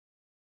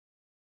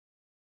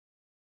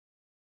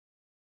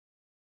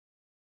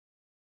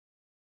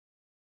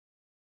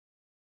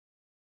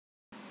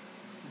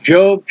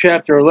Job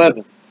chapter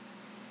 11.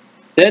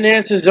 Then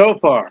answers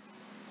Zophar.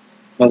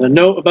 Now the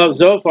note about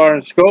Zophar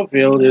and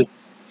Schofield is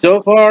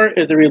Zophar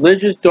is a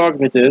religious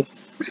dogmatist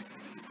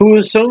who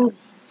assumes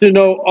to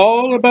know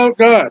all about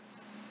God,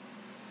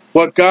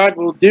 what God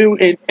will do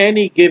in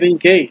any given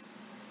case,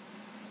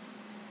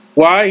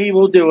 why he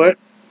will do it,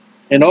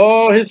 and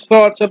all his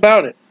thoughts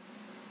about it,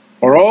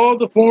 or all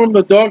the forms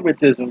of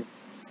dogmatism.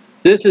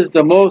 This is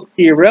the most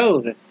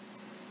irrelevant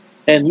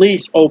and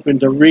least open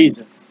to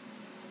reason.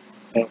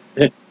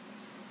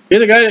 You're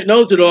the guy that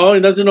knows it all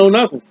and doesn't know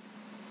nothing.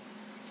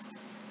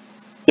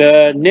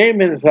 The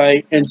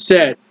Naamanite and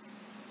said,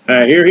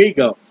 here he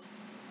goes.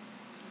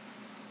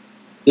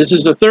 This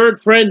is the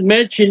third friend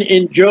mentioned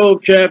in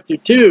Job chapter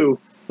 2,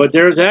 but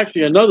there's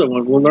actually another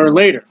one we'll learn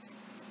later.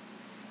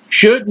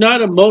 Should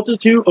not a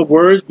multitude of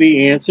words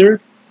be answered?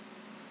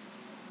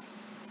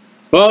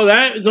 Well,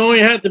 that is only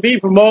have to be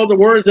from all the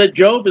words that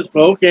Job has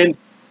spoken, and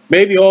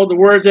maybe all the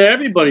words that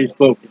everybody's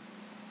spoken.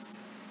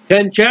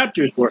 10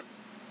 chapters worth.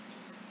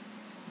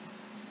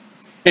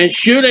 And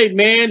should a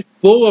man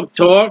full of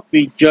talk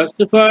be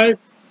justified?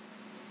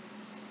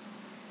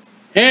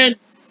 And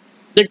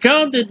the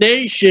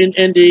condemnation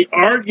and the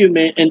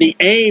argument and the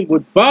aim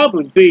would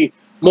probably be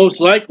most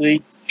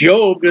likely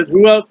Job, because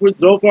who else would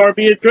Zophar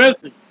be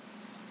addressing?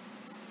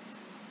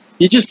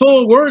 You're just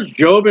full of words,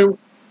 Job, and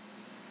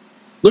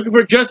looking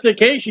for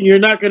justification, you're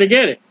not going to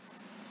get it.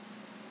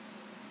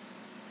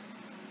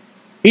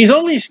 He's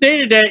only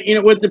stated that,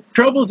 with the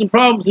troubles and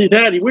problems he's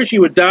had, he wished he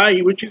would die,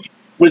 he wished he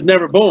was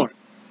never born.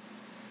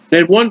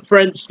 Then one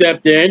friend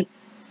stepped in,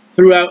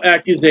 threw out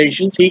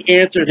accusations, he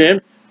answered him.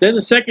 Then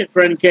the second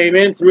friend came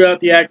in, threw out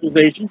the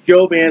accusations,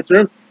 Job answered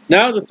him.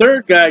 Now the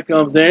third guy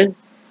comes in.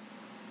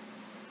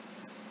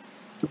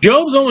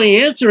 Job's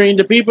only answering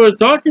the people who are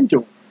talking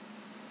to him.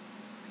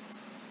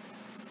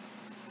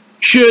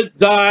 Should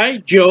thy,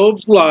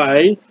 Job's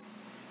lies,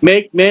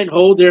 make men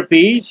hold their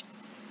peace?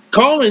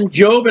 Calling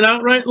Job an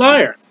outright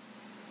liar.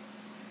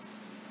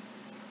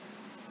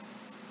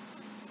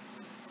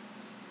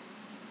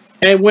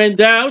 And when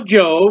thou,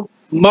 Job,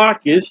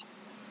 mockest,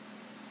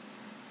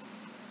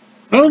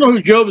 I don't know who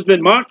Job has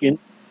been mocking.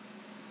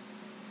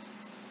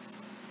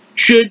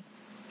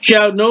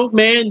 Shall no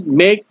man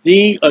make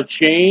thee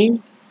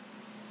ashamed?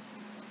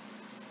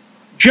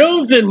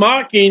 Job's been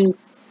mocking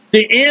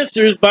the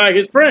answers by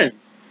his friends.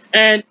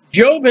 And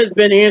Job has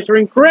been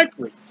answering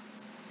correctly.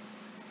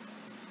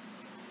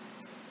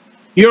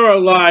 You're a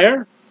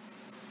liar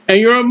and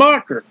you're a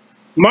mocker.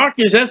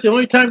 Mockers, that's the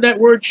only time that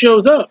word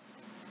shows up.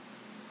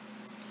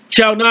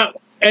 Shall not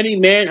any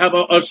man, how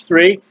about us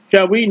three,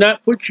 shall we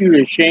not put you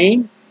to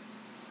shame?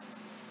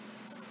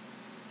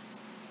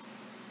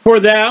 For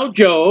thou,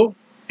 Job,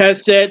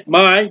 hast said,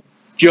 my,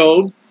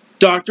 Job,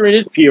 doctrine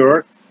is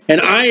pure,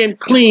 and I am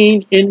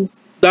clean in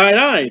thine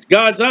eyes,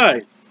 God's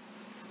eyes.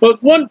 Well,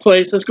 one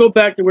place, let's go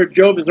back to where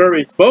Job has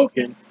already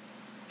spoken,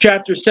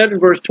 chapter 7,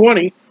 verse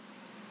 20.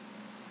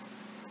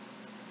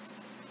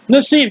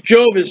 Let's see if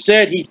Job has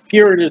said he's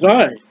pure in his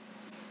eyes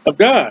of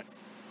God.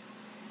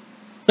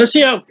 Let's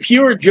see how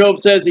pure Job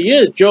says he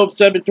is. Job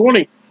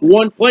 7:20,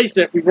 one place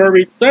that we've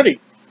already studied.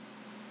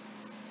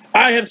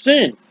 I have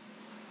sinned.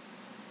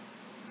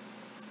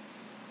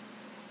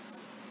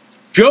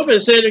 Job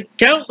has said in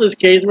countless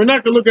cases, we're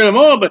not going to look at them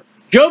all, but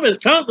Job has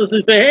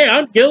countlessly said, hey,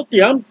 I'm guilty.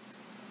 And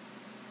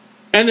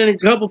then in a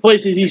couple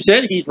places he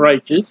said he's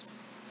righteous.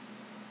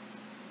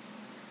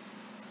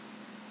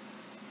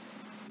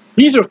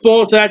 These are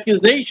false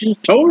accusations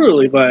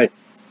totally by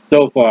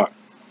Zophar.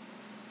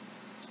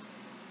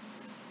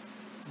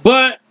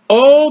 But,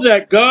 oh,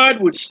 that God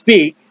would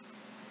speak,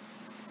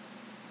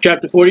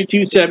 chapter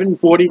 42, 7, and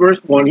 40, verse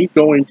 1, he's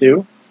going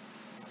to,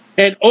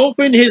 and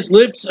open his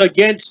lips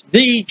against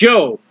thee,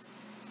 Job.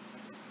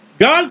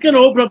 God's going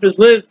to open up his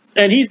lips,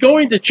 and he's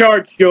going to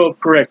charge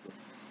Job correctly.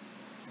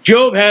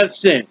 Job has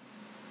sinned.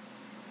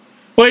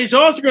 But he's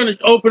also going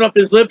to open up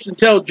his lips and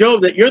tell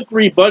Job that your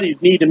three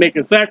buddies need to make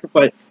a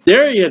sacrifice.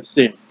 There you have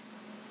sinned.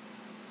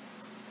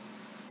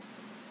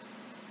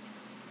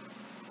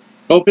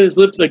 Open his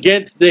lips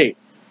against thee.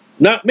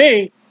 Not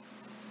me.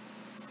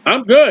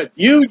 I'm good.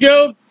 You,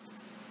 Job,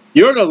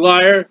 you're the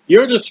liar.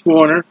 You're the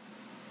scorner.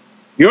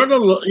 You're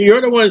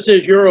the one that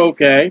says you're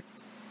okay.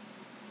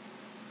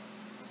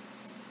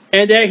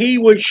 And that he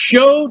would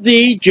show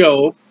thee,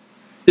 Job,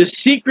 the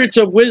secrets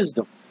of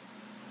wisdom.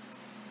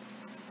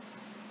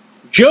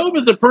 Job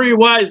is a pretty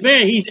wise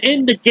man. He's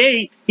in the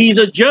gate. He's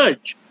a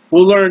judge.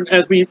 We'll learn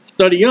as we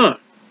study on.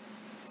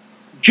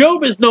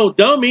 Job is no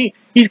dummy.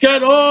 He's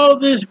got all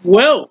this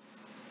wealth.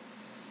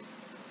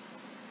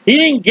 He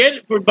didn't get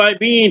it by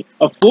being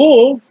a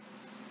fool.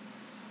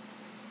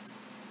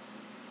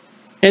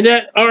 And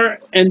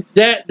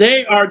that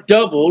they are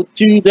double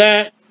to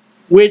that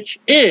which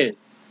is.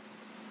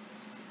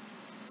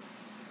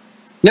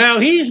 Now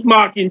he's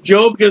mocking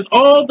Job because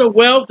all the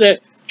wealth that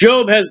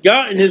Job has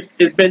gotten has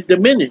been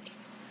diminished.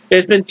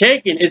 It's been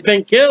taken. It's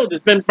been killed.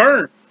 It's been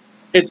burned.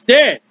 It's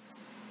dead.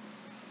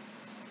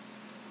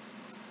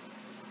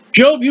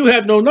 Job, you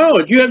have no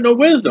knowledge. You have no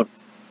wisdom.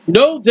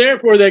 Know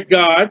therefore that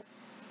God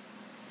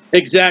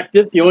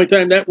exactive, the only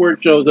time that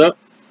word shows up,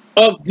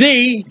 of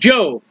thee,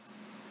 Job,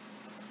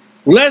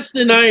 less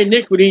than thy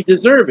iniquity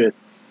deserveth.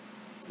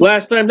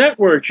 Last time that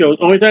word shows,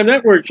 only time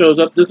that word shows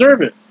up,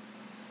 deserveth.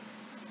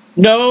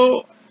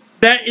 No,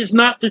 that is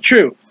not the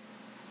truth.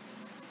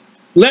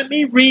 Let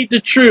me read the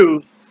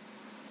truth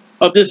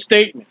of this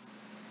statement.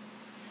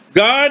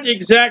 God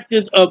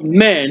exacted of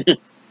men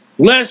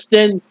less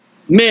than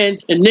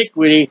men's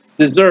iniquity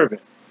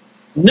deserveth.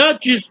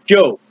 Not just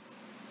Job.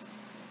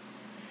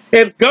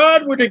 If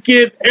God were to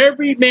give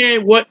every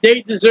man what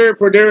they deserve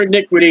for their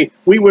iniquity,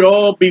 we would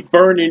all be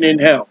burning in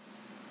hell.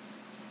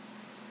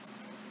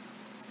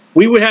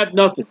 We would have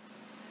nothing.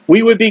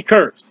 We would be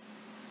cursed.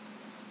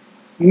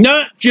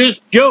 Not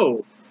just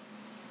Job.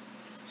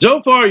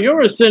 Zophar,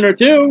 you're a sinner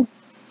too.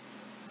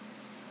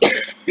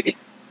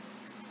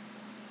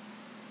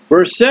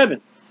 Verse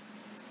 7.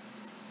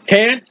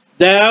 Canst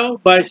thou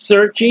by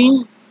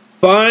searching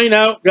find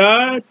out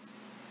God?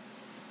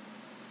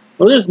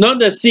 Well, there's none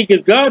that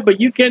seeketh God,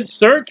 but you can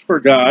search for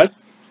God.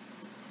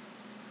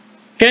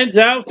 Canst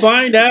thou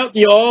find out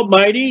the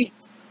Almighty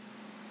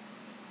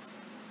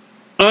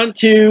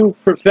unto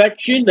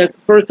perfection? That's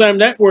the first time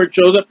that word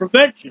shows up,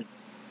 perfection.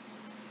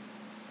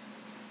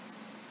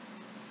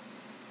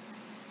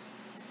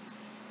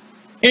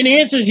 And the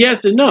answer is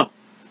yes and no.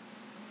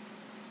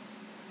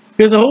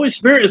 Because the Holy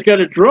Spirit has got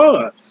to draw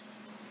us.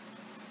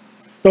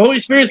 The Holy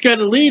Spirit's got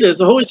to lead us.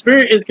 The Holy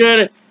Spirit is got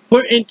to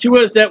put into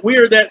us that we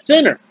are that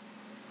sinner.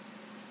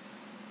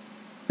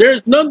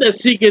 There's none that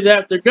seeketh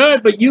after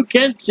God, but you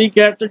can seek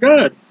after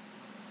God.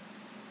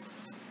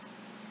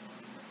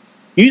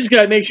 You just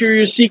got to make sure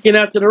you're seeking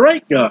after the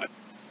right God.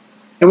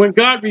 And when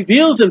God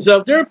reveals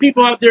himself, there are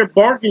people out there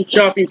bargain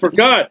shopping for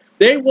God.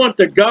 They want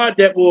the God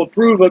that will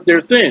approve of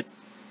their sins.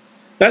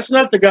 That's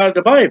not the God of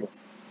the Bible.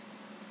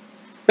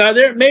 Now,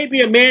 there may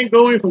be a man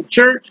going from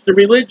church to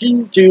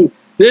religion to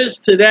this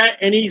to that,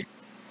 and he's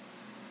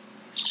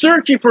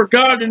searching for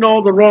God in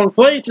all the wrong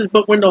places,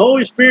 but when the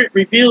Holy Spirit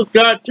reveals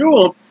God to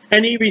him,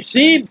 and he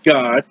receives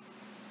God,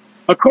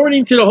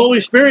 according to the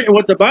Holy Spirit and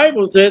what the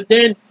Bible said,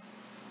 then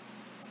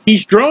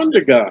he's drawn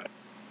to God.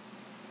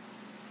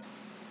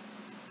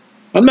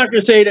 I'm not going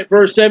to say that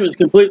verse 7 is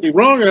completely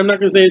wrong, and I'm not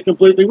going to say it's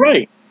completely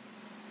right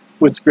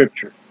with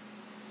Scripture.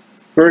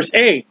 Verse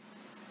 8.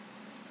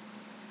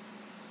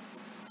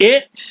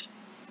 I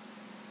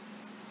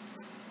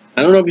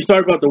don't know if he's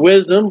talking about the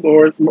wisdom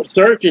or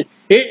searching.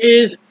 It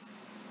is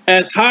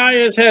as high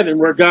as heaven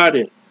where God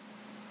is.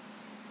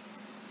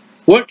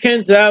 What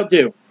canst thou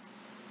do?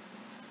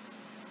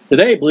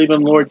 Today, believe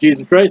on the Lord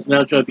Jesus Christ, and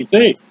thou shalt be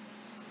saved.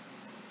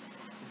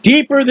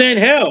 Deeper than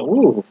hell.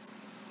 Ooh.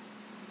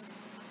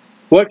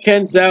 What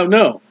canst thou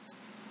know?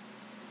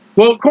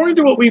 Well, according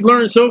to what we've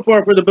learned so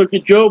far for the book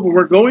of Job, and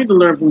we're going to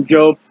learn from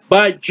Job,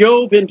 by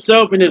Job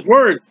himself and his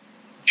word,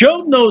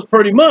 Job knows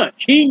pretty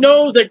much. He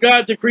knows that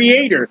God's a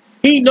creator.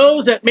 He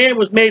knows that man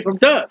was made from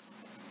dust.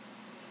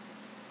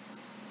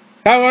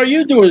 How are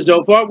you doing,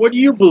 Zophar? What do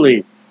you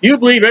believe? You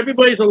believe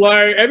everybody's a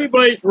liar,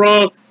 everybody's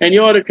wrong, and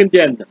you ought to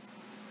condemn them.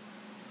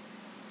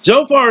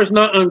 Zophar is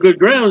not on good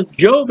ground.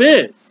 Job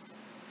is.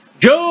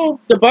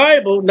 Job, the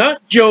Bible,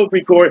 not Job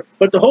record,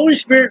 but the Holy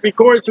Spirit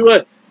records to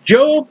us.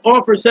 Job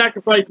offered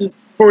sacrifices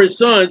for his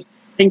sons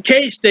in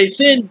case they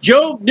sinned.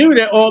 Job knew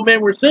that all men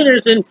were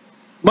sinners, and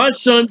my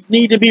sons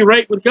need to be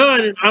right with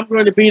God, and I'm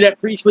going to be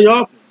that priestly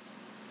office.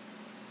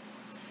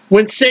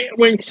 When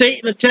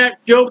Satan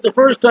attacked Job the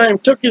first time,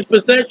 took his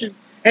possessions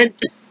and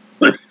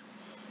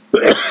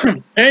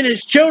and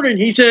his children,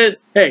 he said,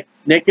 hey,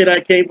 naked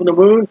I came from the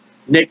womb,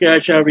 naked I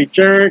shall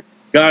return.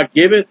 God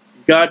giveth,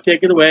 God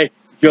taketh away.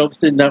 Job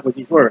sinned not with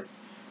these words.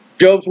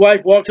 Job's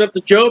wife walks up to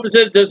Job and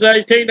says, does I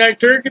attain thy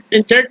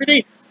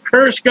integrity?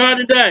 Curse God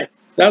and die.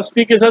 Thou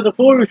speakest as a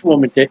foolish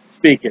woman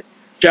speaketh.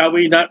 Shall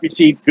we not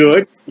receive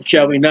good? And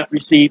shall we not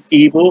receive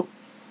evil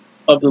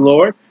of the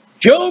Lord?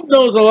 Job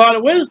knows a lot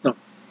of wisdom.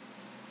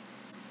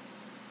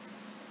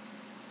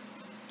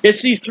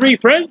 It's these three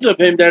friends of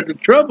him that are in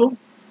trouble.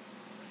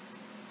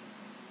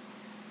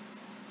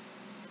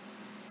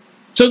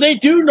 So they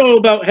do know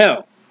about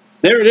hell.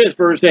 There it is,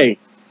 verse 8.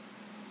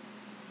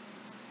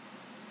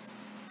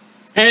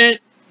 And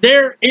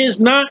there is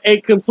not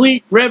a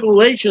complete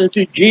revelation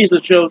until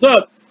Jesus shows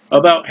up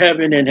about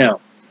heaven and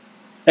hell.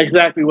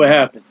 Exactly what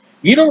happened.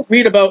 You don't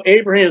read about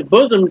Abraham's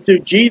bosom until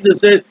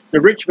Jesus said the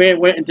rich man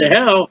went into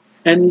hell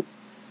and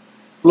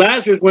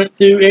Lazarus went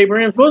to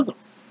Abraham's bosom.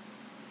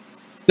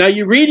 Now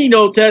you read in the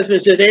Old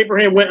Testament, it says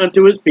Abraham went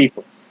unto his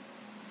people.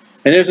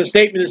 And there's a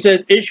statement that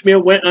says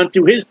Ishmael went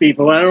unto his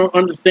people. I don't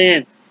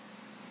understand.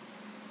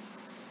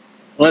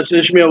 Unless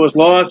Ishmael was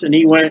lost and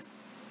he went,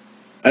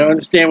 I don't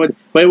understand what,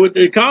 but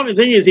the common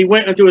thing is he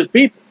went unto his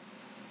people.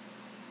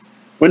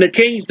 When the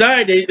kings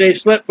died, they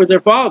slept with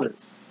their fathers.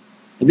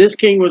 And this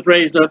king was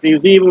raised up, he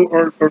was evil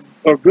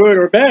or good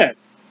or bad.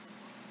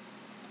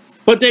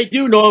 But they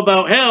do know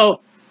about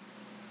hell.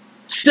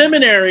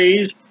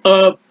 Seminaries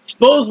of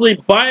supposedly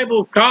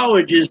Bible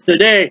colleges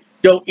today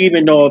don't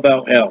even know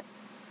about hell.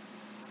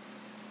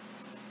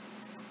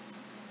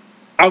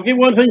 I'll give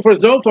one thing for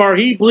Zophar.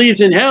 He believes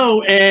in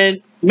hell,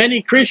 and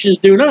many Christians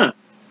do not.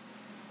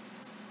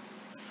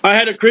 I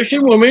had a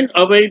Christian woman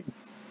of a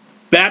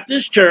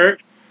Baptist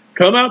church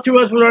come out to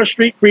us with our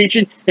street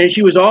preaching, and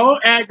she was all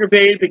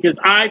aggravated because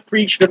I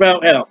preached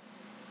about hell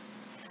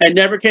and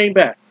never came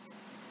back.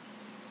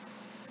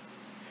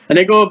 And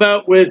they go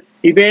about with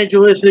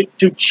evangelistic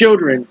to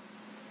children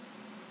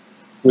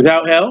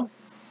without hell.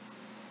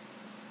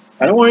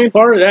 I don't want any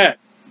part of that.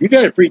 You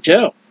got to preach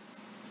hell.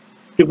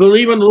 To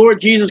believe on the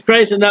Lord Jesus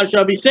Christ and thou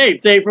shalt be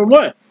saved. Saved from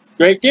what?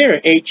 Right there,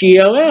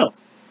 H-E-L-L.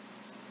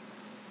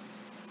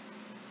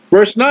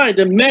 Verse 9,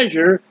 the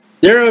measure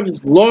thereof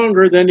is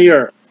longer than the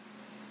earth,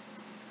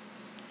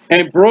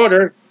 and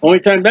broader, only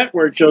time that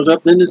word shows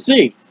up, than the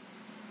sea.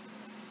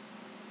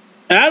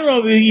 And I don't know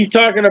if he's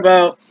talking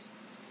about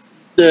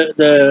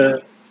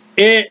the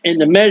it and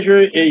the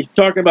measure. He's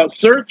talking about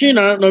searching.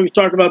 I don't know if he's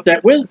talking about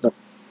that wisdom.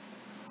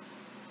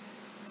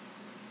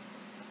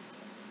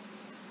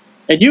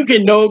 And you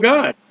can know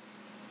God.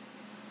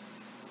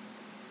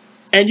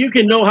 And you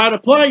can know how to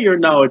apply your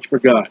knowledge for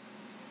God.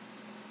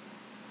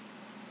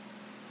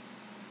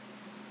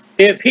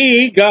 If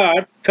he,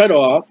 God,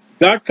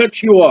 God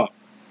cuts you off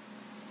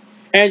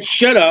and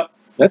shut up,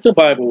 that's a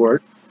Bible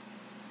word.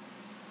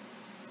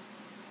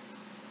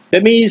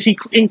 That means he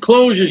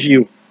encloses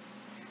you.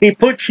 He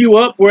puts you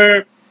up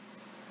where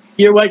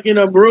you're like in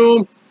a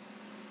room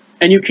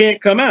and you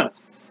can't come out.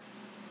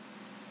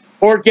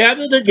 Or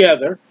gather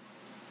together,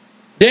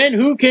 then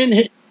who can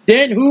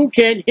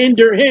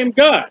hinder him?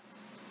 God.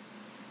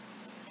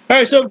 All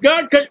right, so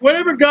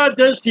whatever God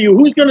does to you,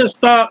 who's going to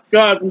stop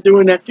God from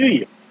doing that to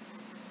you?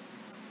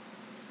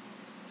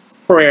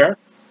 Prayer.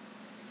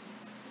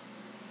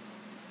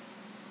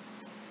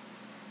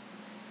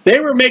 They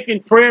were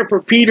making prayer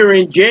for Peter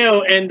in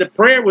jail, and the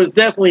prayer was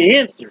definitely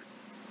answered.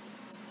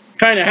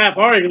 Kind of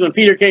half-hearted, because when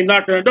Peter came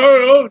knocking on the door,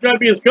 oh, it's got to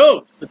be his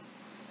ghost.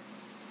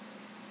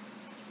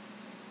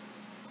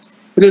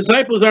 The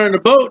disciples are in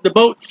the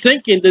boat's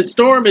sinking, the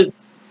storm is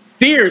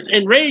fierce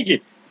and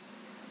raging.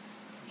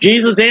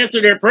 Jesus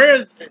answered their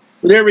prayers,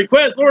 their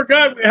request, Lord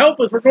God, help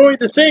us, we're going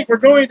to sink, we're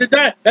going to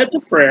die. That's a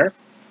prayer.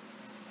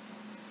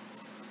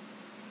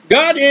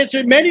 God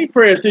answered many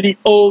prayers in the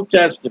Old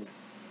Testament.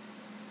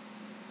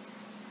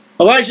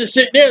 Elijah's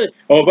sitting there,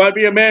 oh, if I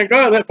be a man of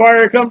God, let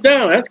fire come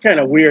down. That's kind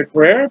of weird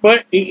prayer,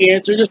 but he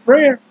answered his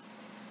prayer.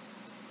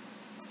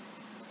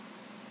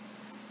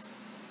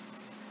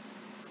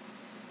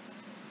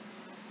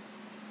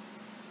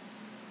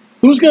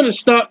 Who's going to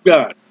stop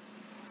God?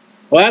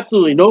 Well,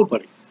 absolutely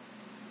nobody.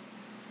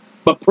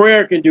 But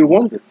prayer can do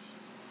wonders.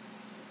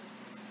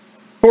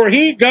 For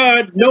he,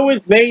 God,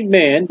 knoweth made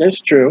man.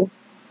 That's true.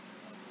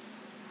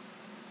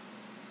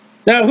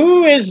 Now,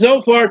 who is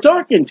Zophar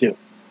talking to?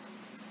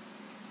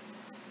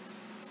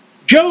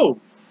 Job.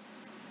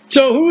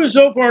 So who is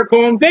Zophar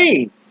calling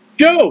vain?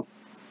 Job.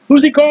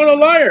 Who's he calling a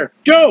liar?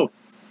 Job.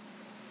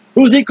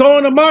 Who's he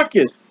calling a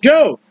mockist?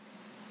 Job.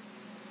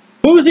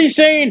 Who's he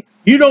saying,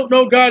 you don't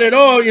know God at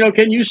all? You know,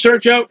 can you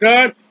search out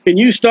God? Can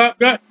you stop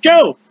God?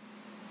 Job.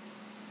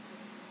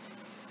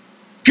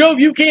 Job,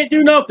 you can't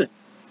do nothing.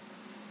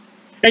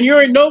 And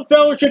you're in no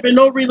fellowship and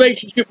no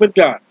relationship with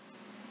God.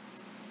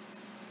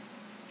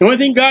 The only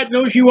thing God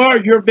knows you are,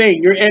 you're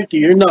vain, you're empty,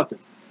 you're nothing.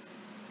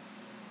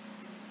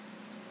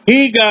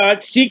 He,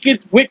 God,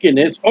 seeketh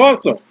wickedness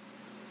also.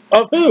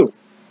 Of who?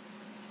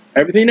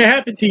 Everything that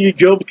happened to you,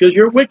 Job, because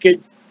you're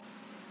wicked.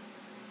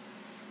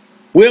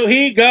 Will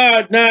he,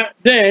 God, not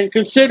then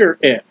consider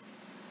it?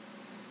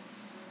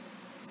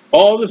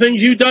 All the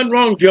things you've done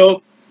wrong,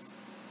 Job.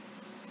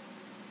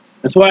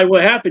 That's why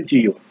what happened to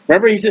you.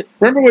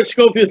 Remember what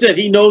Scofield said,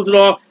 he knows it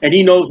all and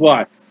he knows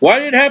why. Why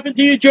did it happen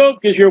to you, Job?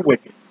 Because you're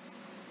wicked.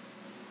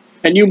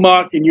 And you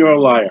mock and you're a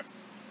liar.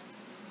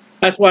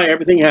 That's why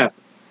everything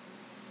happened.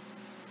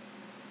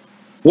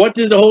 What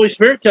did the Holy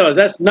Spirit tell us?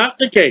 That's not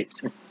the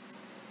case.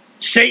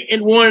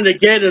 Satan wanted to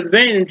get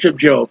advantage of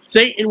Job.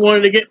 Satan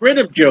wanted to get rid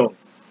of Job.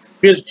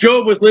 Because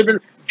Job was living,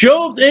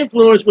 Job's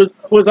influence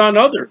was on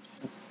others.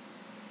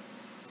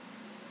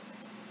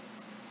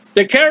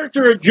 The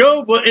character of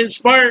Job will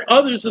inspire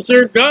others to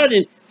serve God,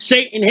 and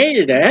Satan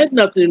hated that. It had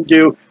nothing to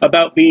do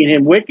about being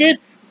him wicked.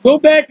 Go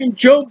back in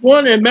Job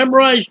 1 and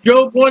memorize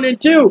Job 1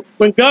 and 2.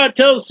 When God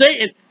tells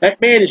Satan,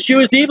 that man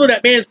eschews evil,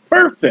 that man is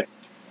perfect.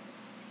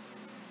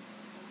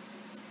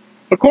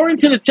 According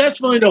to the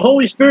testimony of the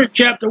Holy Spirit,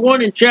 chapter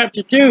 1 and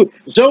chapter 2,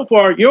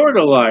 Zophar, you're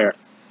the liar.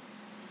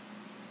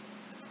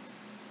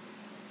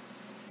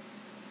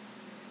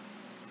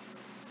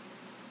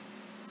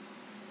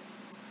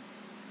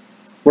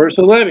 Verse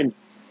 11,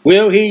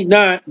 will he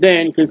not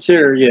then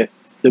consider yet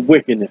the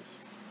wickedness?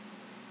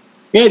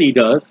 Yet he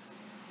does.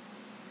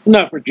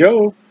 Not for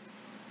Job.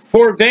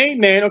 For vain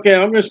man, okay,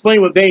 I'm going to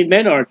explain what vain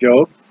men are,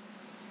 Job,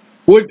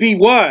 would be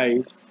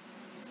wise,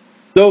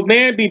 though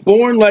man be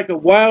born like a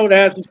wild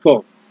ass's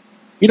colt.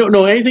 You don't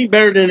know anything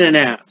better than an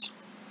ass.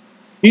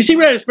 You see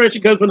where that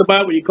expression comes from the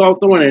Bible, you call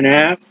someone an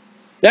ass?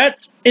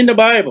 That's in the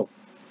Bible.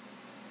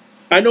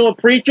 I know a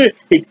preacher,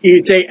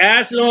 he'd say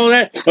ass and all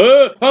that.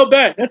 Oh, how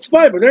bad? That's the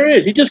Bible. There it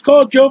is. He just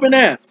called Job an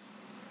ass.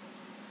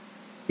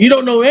 You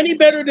don't know any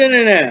better than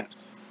an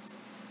ass.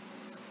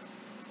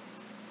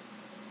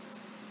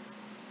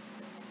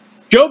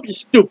 Job is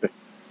stupid.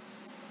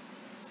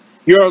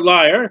 You're a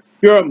liar.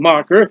 You're a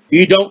mocker.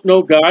 You don't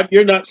know God.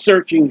 You're not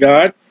searching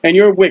God. And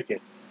you're wicked.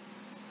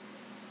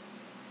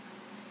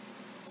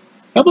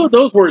 How about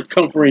those words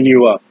comforting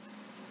you up?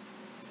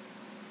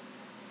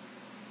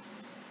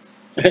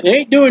 They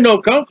ain't doing no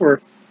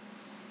comfort.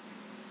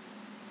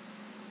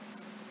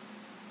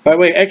 By the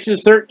way,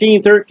 Exodus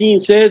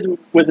 13:13 says,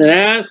 with an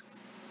ass,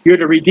 you're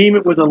to redeem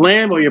it with a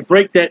lamb, or you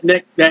break the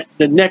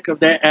neck of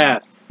that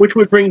ass, which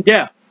would bring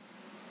death.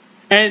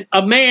 And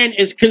a man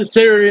is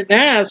considered an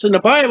ass in the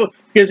Bible,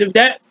 because if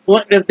that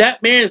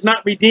man is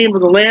not redeemed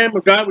with a lamb,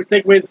 or God would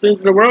take away the sins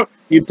of the world,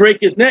 you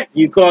break his neck,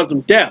 you cause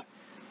him death.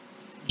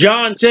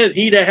 John says,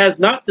 he that has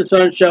not the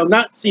Son shall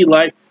not see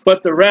life,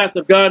 but the wrath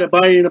of God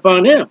abiding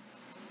upon him.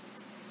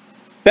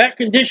 That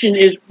condition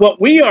is what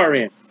we are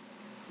in.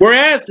 We're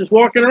asses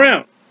walking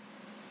around.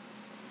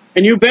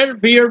 And you better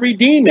be a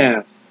redeemed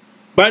ass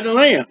by the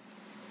Lamb.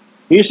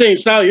 You say,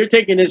 Sally, you're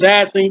taking this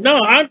ass thing. No,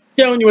 I'm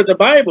telling you what the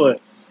Bible is.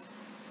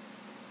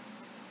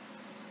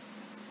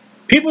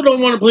 People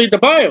don't want to believe the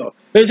Bible.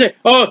 They say,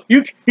 oh,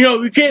 you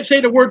can't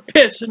say the word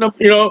piss.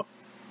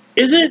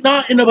 Is it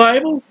not in the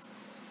Bible?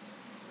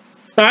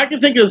 Now, I can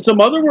think of some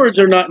other words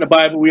that are not in the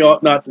Bible we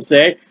ought not to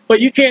say, but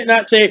you can't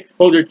not say,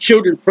 oh, there are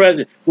children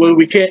present when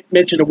we can't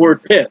mention the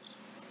word piss.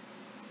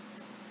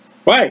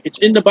 Right, it's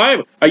in the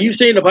Bible. Are you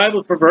saying the Bible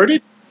is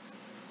perverted?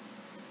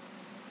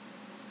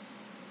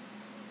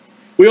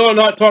 We ought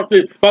not talk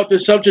about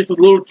this subject with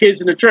little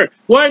kids in the church.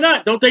 Why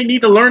not? Don't they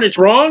need to learn it's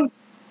wrong?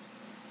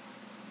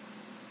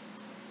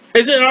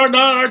 Is it not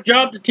our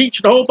job to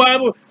teach the whole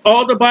Bible,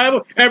 all the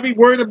Bible, every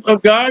word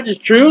of God is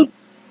truth?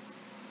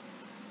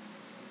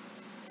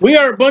 We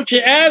are a bunch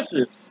of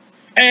asses.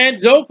 And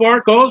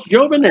Zophar calls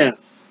Job an ass.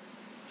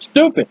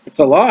 Stupid. It's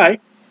a lie.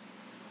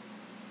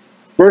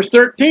 Verse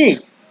 13.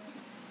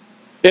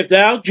 If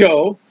thou,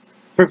 Job,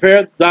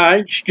 prepare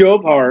thy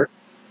Job heart,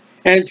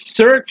 and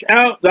search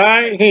out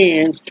thy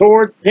hands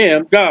toward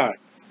him, God.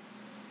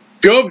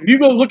 Job, you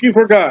go looking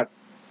for God.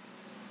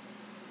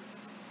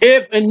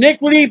 If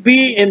iniquity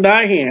be in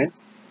thy hand,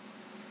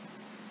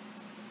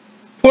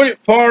 put it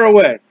far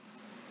away.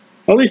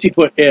 At least he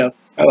put if.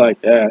 I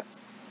like that.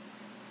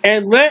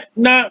 And let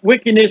not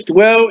wickedness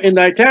dwell in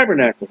thy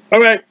tabernacle. All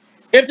right.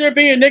 If there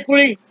be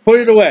iniquity, put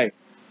it away.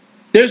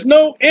 There's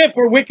no if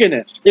or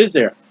wickedness, is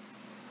there?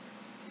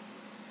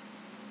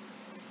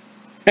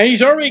 And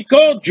he's already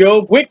called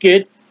Job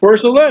wicked,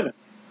 verse 11.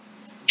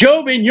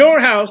 Job, in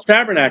your house,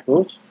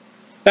 tabernacles.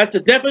 That's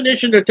the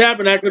definition of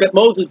tabernacle that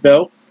Moses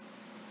built.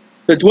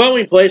 The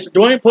dwelling place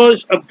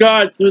of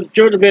God through the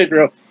children of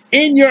Israel.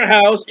 In your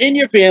house, in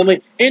your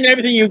family, in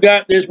everything you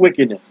got, there's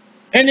wickedness.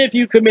 And if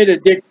you commit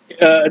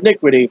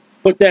iniquity,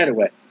 put that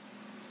away.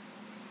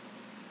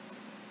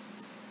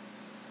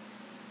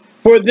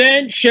 For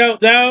then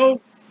shalt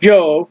thou,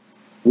 Job,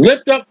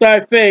 lift up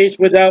thy face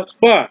without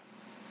spot.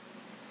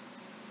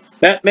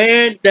 That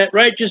man, that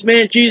righteous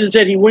man, Jesus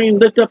said he wouldn't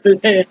lift up his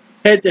head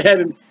to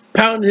heaven,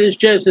 pounded his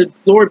chest, and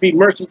said, Lord, be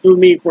merciful to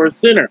me for a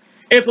sinner.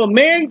 If a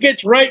man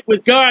gets right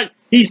with God,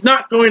 he's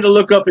not going to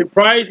look up in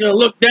pride. He's going to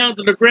look down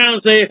to the ground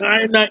and say,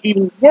 I am not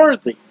even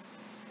worthy.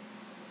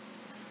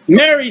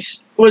 Mary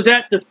was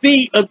at the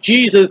feet of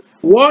Jesus,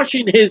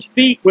 washing his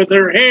feet with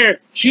her hair.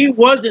 She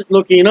wasn't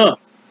looking up.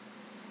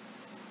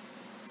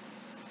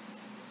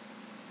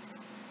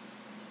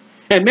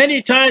 And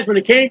many times when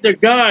it came to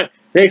God,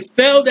 they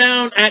fell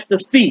down at the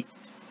feet.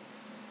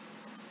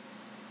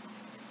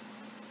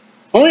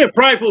 Only a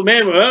prideful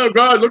man will, oh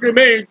God, look at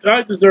me,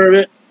 I deserve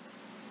it.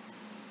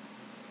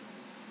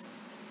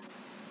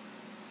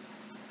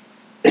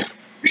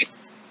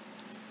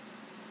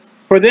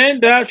 For then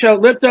thou shalt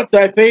lift up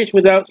thy face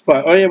without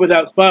spot. Oh yeah,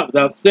 without spot,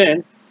 without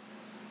sin.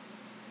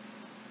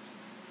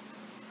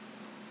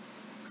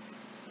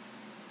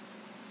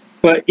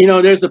 But,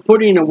 there's the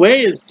putting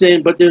away of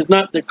sin, but there's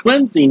not the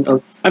cleansing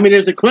of...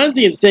 there's a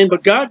cleansing of sin,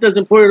 but God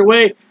doesn't put it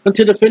away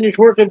until the finished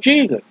work of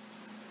Jesus.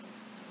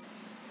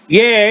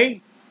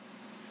 Yea,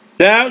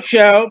 thou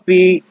shalt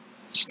be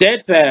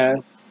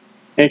steadfast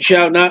and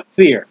shalt not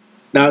fear.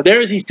 Now,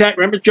 there's these...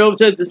 Remember Job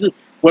said, this is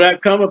what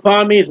I've come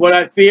upon me, is what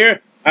I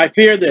fear. I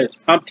fear this.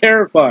 I'm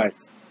terrified.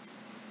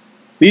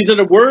 These are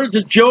the words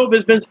that Job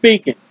has been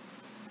speaking.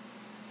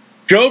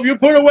 Job, you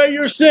put away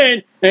your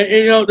sin,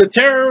 and the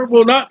terror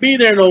will not be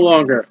there no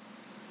longer.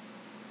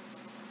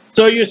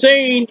 So you're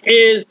saying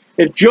is,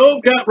 if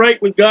Job got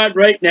right with God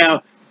right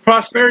now,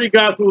 prosperity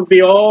gospel would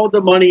be all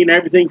the money and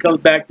everything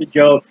comes back to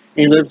Job,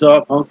 and he lives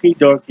off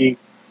hunky-dorky,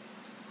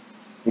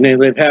 and they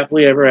live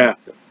happily ever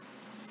after.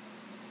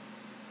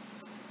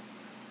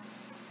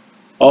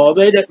 All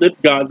they that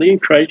live godly in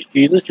Christ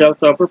Jesus shall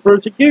suffer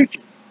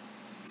persecution.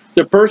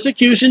 The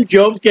persecution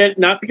Job's getting,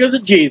 not because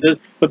of Jesus,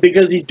 but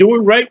because he's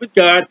doing right with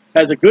God,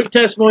 has a good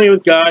testimony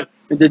with God,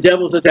 and the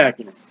devil's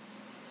attacking him.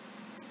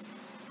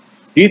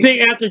 Do you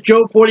think after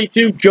Job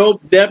 42,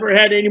 Job never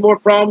had any more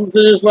problems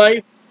in his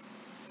life?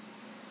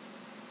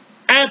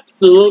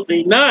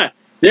 Absolutely not.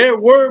 There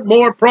were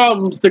more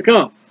problems to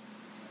come.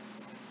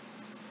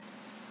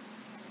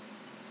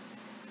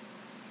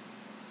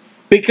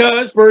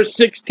 Because, verse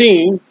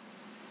 16,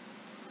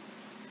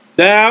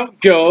 thou,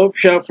 Job,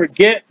 shalt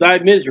forget thy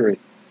misery.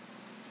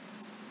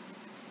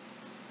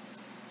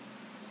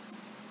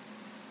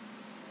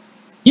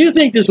 You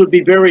think this would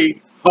be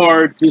very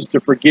hard just to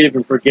forgive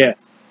and forget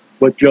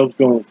what Job's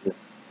going through?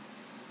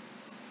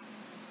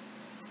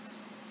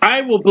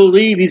 I will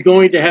believe he's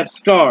going to have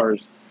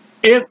scars.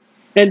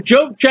 And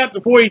Job chapter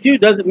 42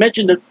 doesn't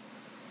mention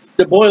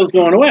the boils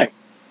going away.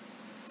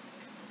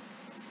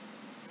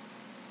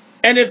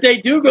 And if they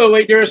do go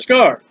away, there are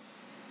scars.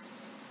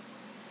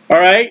 All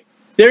right?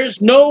 There's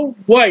no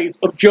wife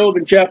of Job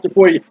in chapter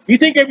 40. You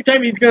think every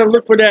time he's going to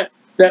look for that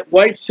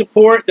wife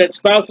support, that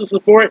spousal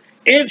support?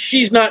 If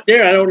she's not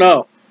there, I don't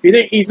know. You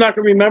think he's not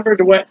going to remember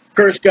to what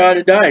curse God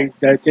to die?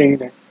 That thing.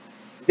 You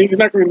think he's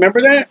not going to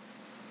remember that?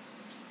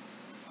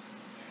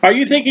 Or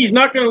you think he's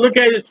not going to look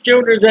at his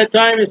children at that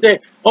time and say,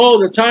 oh,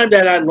 the time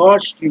that I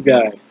lost you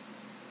guys.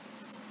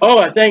 Oh,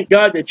 I thank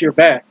God that you're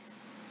back.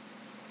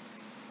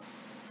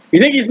 You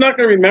think he's not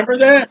going to remember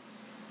that?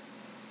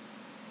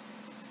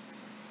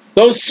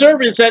 Those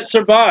servants that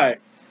survived,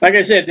 like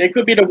I said, they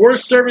could be the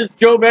worst servants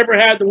Job ever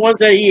had, the ones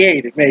that he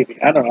hated,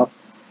 maybe. I don't know.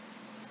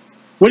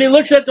 When he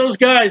looks at those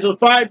guys, those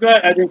 5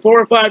 guys, I think 4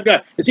 or 5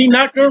 guys, is he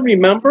not going to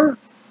remember?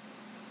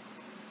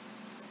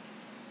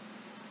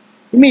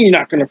 You mean you're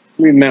not going to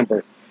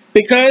remember?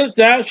 Because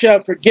thou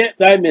shalt forget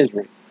thy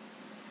misery.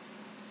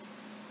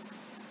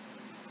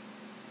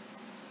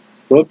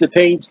 So if the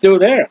pain's still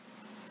there.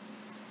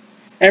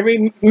 And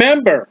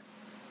remember,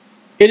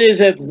 it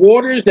is as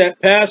waters that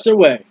pass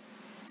away.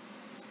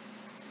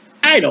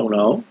 I don't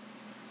know.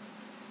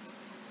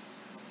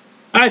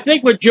 I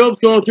think what Job's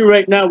going through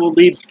right now will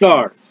leave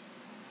scars.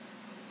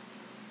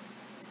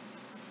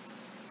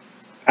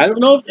 I don't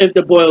know if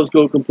the boils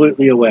go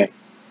completely away.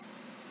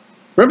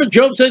 Remember,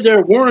 Job said there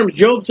are worms.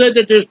 Job said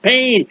that there's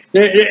pain.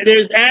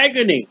 There's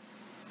agony.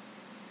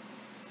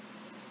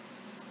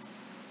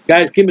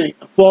 Guys, give me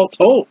a false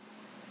hope.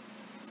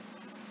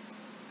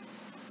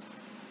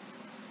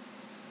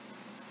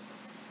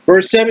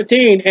 Verse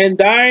 17, and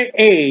thy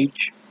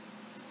age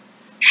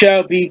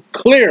shall be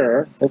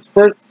clearer. That's the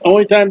first,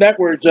 only time that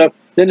word's up,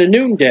 than the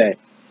noonday.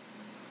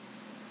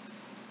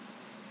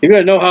 You're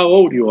going to know how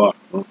old you are.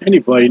 Well,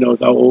 anybody knows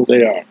how old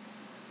they are.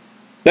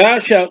 Thou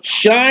shalt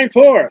shine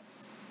forth.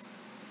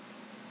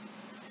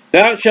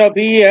 Thou shalt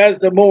be as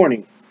the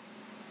morning.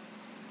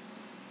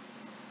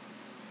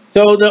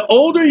 So the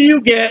older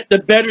you get, the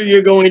better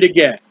you're going to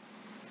get.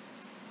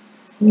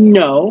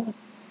 No.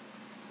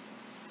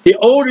 The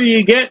older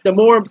you get, the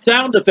more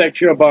sound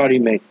effects your body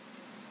makes.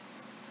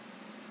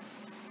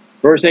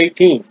 Verse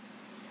 18.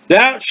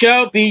 Thou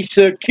shalt be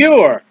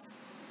secure.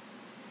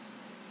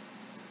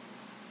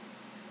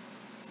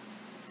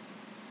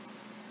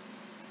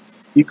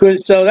 You couldn't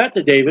sell that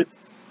to David.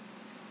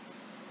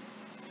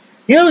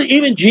 You know,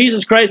 even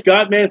Jesus Christ,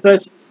 God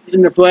manifested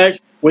in the flesh,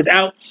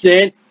 without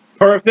sin,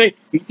 perfect.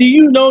 Do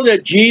you know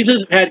that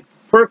Jesus had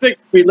perfect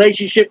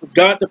relationship with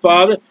God the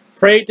Father,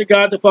 prayed to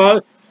God the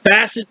Father,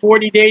 fasted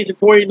 40 days and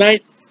 40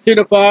 nights to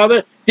the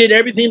Father, did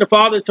everything the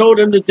Father told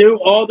him to do?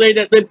 All they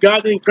that live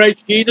godly in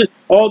Christ Jesus,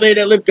 all they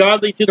that live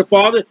godly to the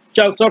Father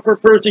shall suffer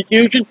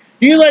persecution.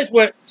 Do you realize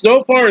what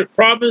Zophar is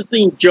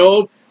promising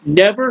Job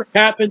never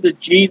happened to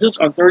Jesus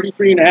on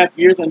 33.5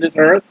 years on this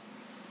earth?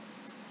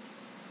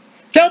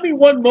 Tell me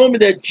one moment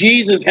that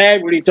Jesus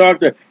had when he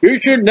talked to, you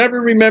should never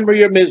remember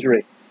your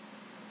misery.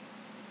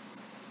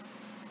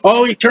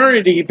 All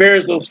eternity he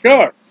bears those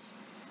scars.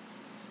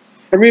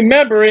 And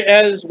remember it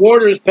as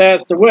waters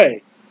passed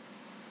away.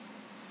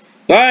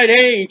 Thine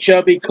age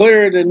shall be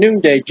clearer than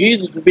noonday.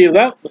 Jesus will be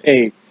without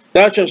age.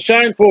 Thou shalt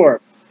shine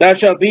forth. Thou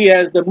shalt be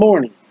as the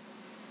morning.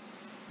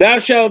 Thou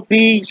shalt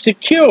be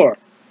secure.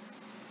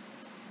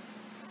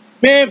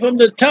 Man, from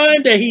the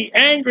time that he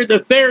angered the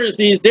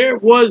Pharisees, there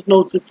was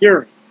no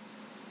security.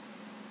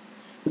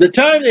 The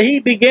time that he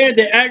began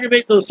to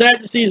aggravate those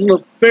Sadducees and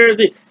those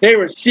Pharisees, they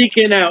were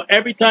seeking out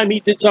every time he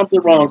did something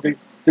wrong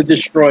to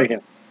destroy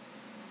him.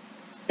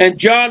 And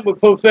John would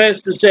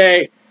profess to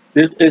say,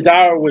 his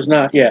hour was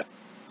not yet.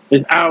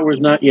 His hour is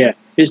not yet.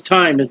 His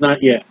time is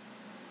not yet.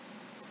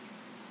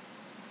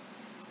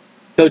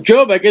 So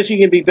Job, I guess you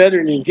can be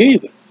better than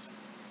Jesus.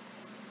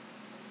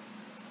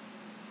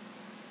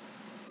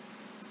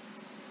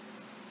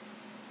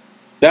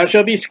 Thou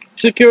shalt be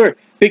secure,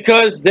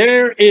 because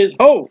there is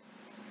hope.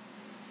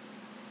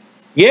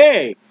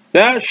 Yea,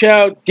 thou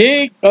shalt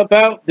dig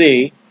about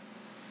thee,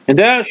 and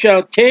thou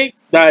shalt take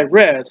thy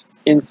rest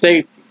in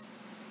safety.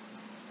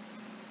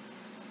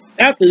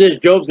 After this,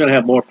 Job's going to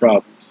have more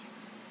problems.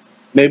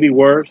 Maybe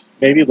worse,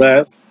 maybe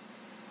less.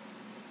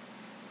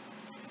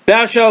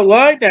 Thou shalt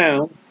lie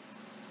down.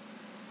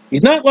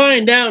 He's not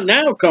lying down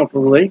now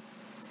comfortably.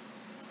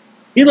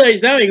 He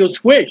lays down, he goes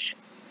squish.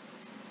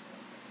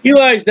 He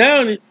lies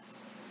down,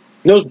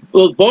 those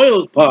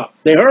boils pop.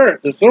 They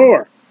hurt, they're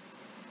sore.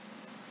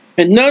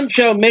 And none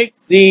shall make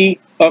thee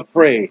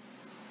afraid.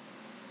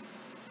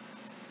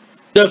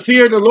 The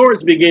fear of the Lord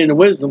is beginning of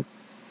wisdom.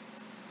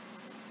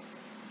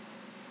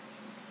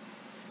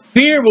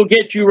 Fear will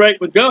get you right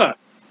with God.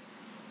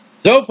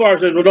 Zophar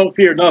says, well, don't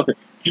fear nothing.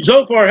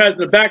 Zophar has in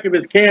the back of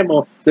his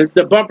camel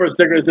the bumper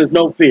sticker that says,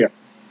 no fear.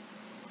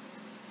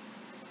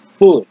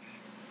 Foolish.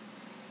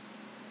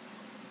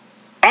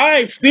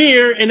 I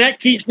fear, and that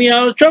keeps me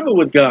out of trouble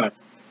with God.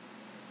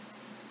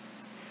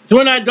 So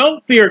when I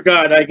don't fear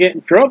God, I get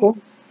in trouble.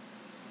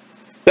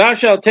 Thou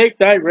shalt take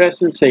thy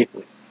rest in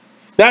safety.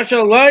 Thou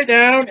shalt lie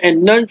down,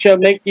 and none shall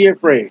make thee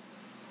afraid.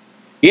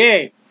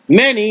 Yea,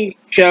 many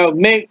shall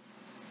make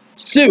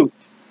suit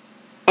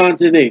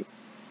unto thee.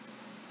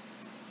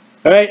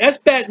 All right, that's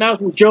back now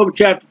from Job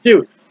chapter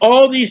 2.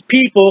 All these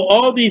people,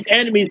 all these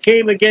enemies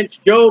came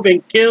against Job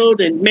and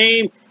killed and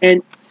maimed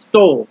and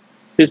stole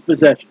his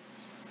possessions.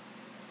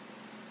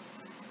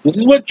 This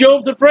is what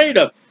Job's afraid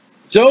of.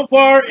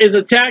 Zophar is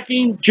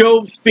attacking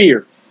Job's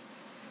fears.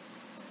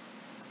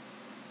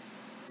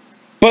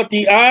 But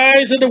the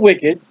eyes of the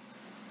wicked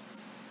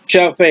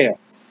shall fail.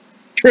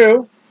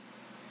 True.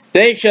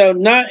 They shall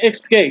not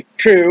escape.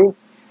 True.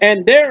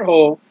 And their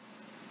hope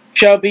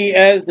shall be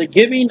as the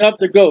giving up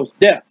the ghost,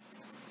 death.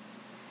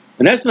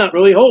 And that's not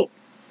really hope.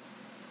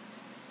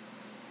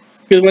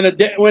 Because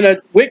when a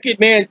wicked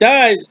man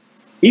dies,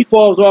 he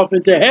falls off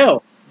into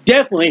hell.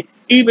 Definitely,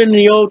 even in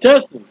the Old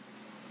Testament.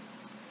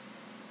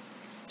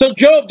 So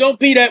Job, don't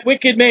be that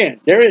wicked man.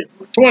 There is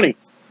 20.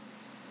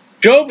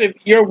 Job, if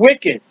you're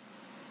wicked,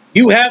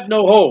 you have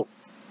no hope.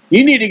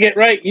 You need to get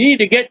right. You need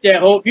to get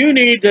that hope. You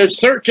need to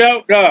search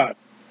out God.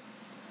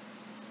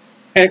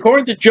 And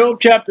according to Job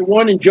chapter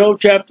 1 and Job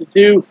chapter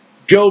 2,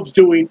 Job's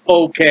doing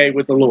okay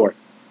with the Lord.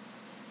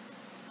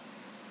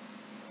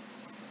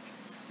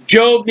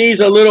 Job needs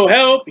a little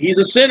help. He's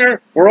a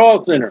sinner. We're all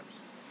sinners.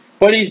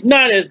 But he's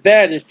not as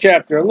bad as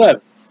chapter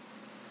 11.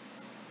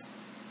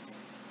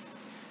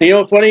 And you know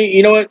what's funny?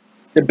 You know what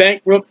the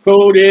bankrupt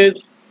code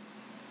is?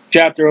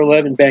 Chapter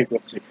 11,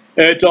 bankruptcy.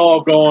 It's all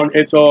gone.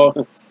 It's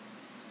all...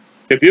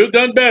 If you've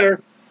done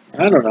better,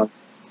 I don't know.